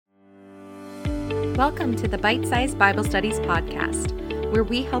Welcome to the Bite Size Bible Studies podcast, where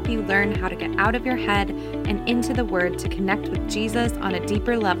we help you learn how to get out of your head and into the Word to connect with Jesus on a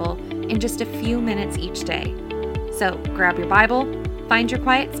deeper level in just a few minutes each day. So grab your Bible, find your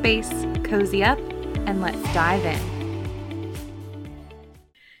quiet space, cozy up, and let's dive in.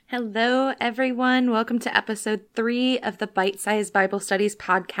 Hello, everyone. Welcome to episode 3 of the Bite Size Bible Studies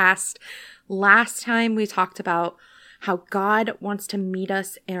podcast. Last time we talked about how God wants to meet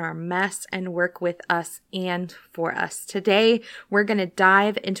us in our mess and work with us and for us. Today, we're going to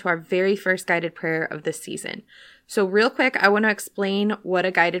dive into our very first guided prayer of this season. So real quick, I want to explain what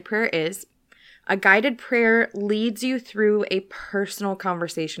a guided prayer is. A guided prayer leads you through a personal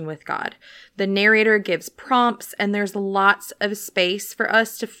conversation with God. The narrator gives prompts, and there's lots of space for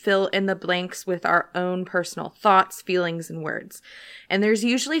us to fill in the blanks with our own personal thoughts, feelings, and words. And there's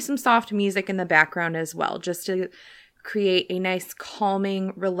usually some soft music in the background as well, just to create a nice,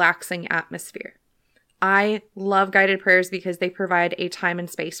 calming, relaxing atmosphere. I love guided prayers because they provide a time and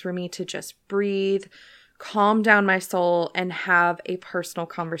space for me to just breathe, calm down my soul, and have a personal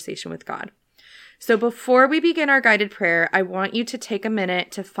conversation with God. So before we begin our guided prayer, I want you to take a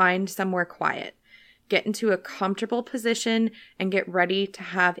minute to find somewhere quiet. Get into a comfortable position and get ready to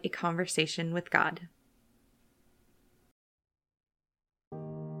have a conversation with God.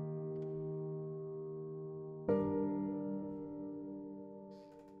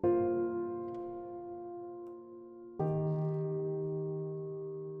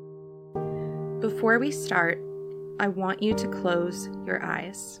 Before we start, I want you to close your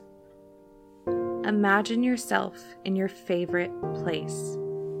eyes. Imagine yourself in your favorite place.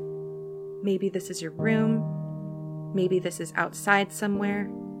 Maybe this is your room. Maybe this is outside somewhere.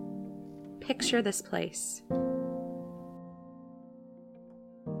 Picture this place.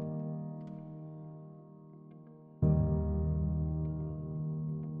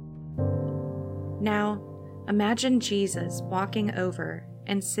 Now, imagine Jesus walking over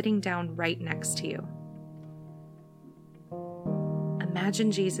and sitting down right next to you.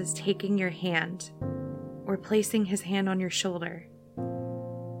 Imagine Jesus taking your hand or placing his hand on your shoulder.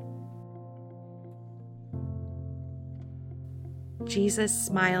 Jesus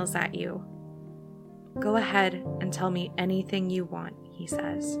smiles at you. Go ahead and tell me anything you want, he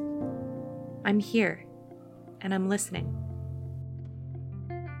says. I'm here and I'm listening.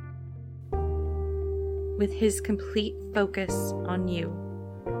 With his complete focus on you,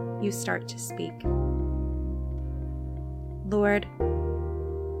 you start to speak. Lord,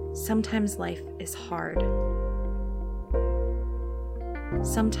 sometimes life is hard.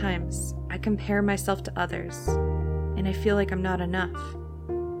 Sometimes I compare myself to others and I feel like I'm not enough,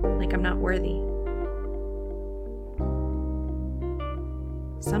 like I'm not worthy.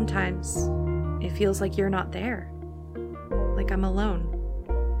 Sometimes it feels like you're not there, like I'm alone.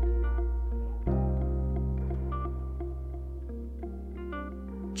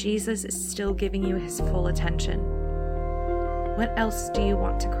 Jesus is still giving you his full attention. What else do you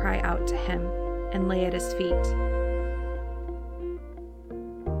want to cry out to him and lay at his feet?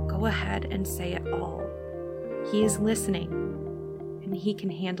 Go ahead and say it all. He is listening, and he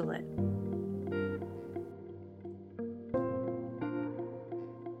can handle it.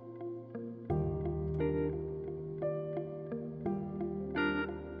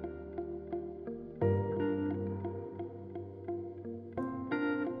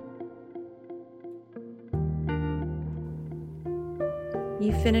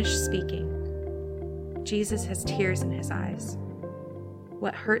 You finish speaking. Jesus has tears in his eyes.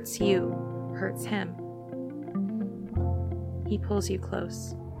 What hurts you hurts him. He pulls you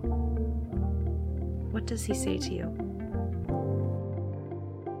close. What does he say to you?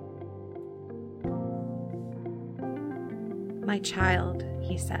 My child,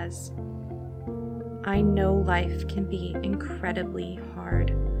 he says, I know life can be incredibly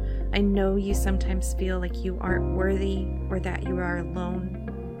hard. I know you sometimes feel like you aren't worthy or that you are alone,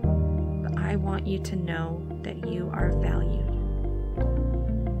 but I want you to know that you are valued.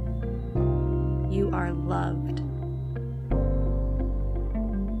 You are loved.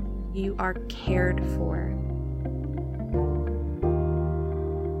 You are cared for.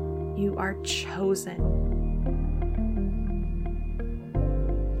 You are chosen.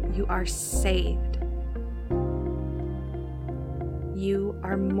 You are saved. You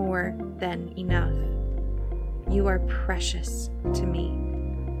are more than enough. You are precious to me.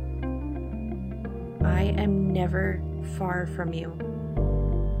 I am never far from you.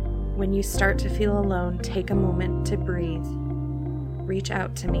 When you start to feel alone, take a moment to breathe. Reach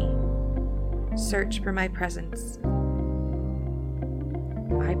out to me. Search for my presence.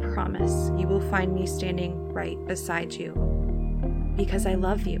 I promise you will find me standing right beside you because I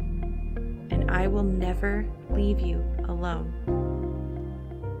love you and I will never leave you alone.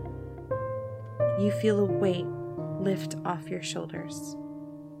 You feel a weight lift off your shoulders.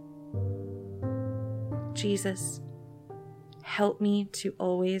 Jesus, help me to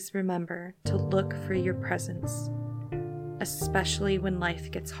always remember to look for your presence, especially when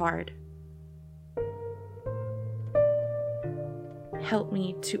life gets hard. Help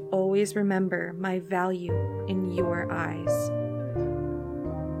me to always remember my value in your eyes.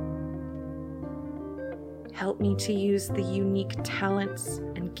 Help me to use the unique talents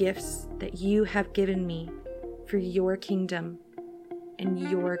and gifts that you have given me for your kingdom and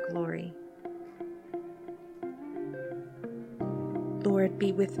your glory. Lord,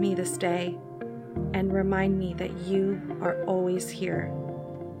 be with me this day and remind me that you are always here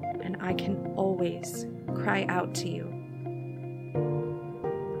and I can always cry out to you.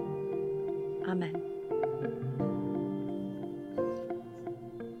 Amen.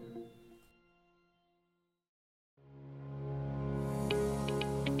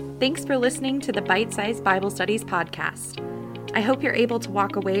 Thanks for listening to the Bite Size Bible Studies podcast. I hope you're able to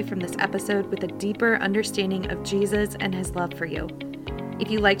walk away from this episode with a deeper understanding of Jesus and his love for you.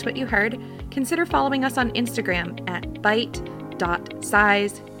 If you liked what you heard, consider following us on Instagram at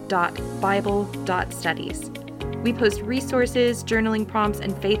bite.size.bible.studies. We post resources, journaling prompts,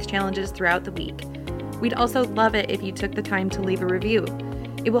 and faith challenges throughout the week. We'd also love it if you took the time to leave a review.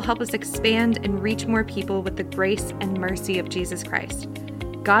 It will help us expand and reach more people with the grace and mercy of Jesus Christ.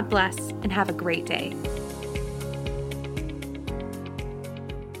 God bless and have a great day.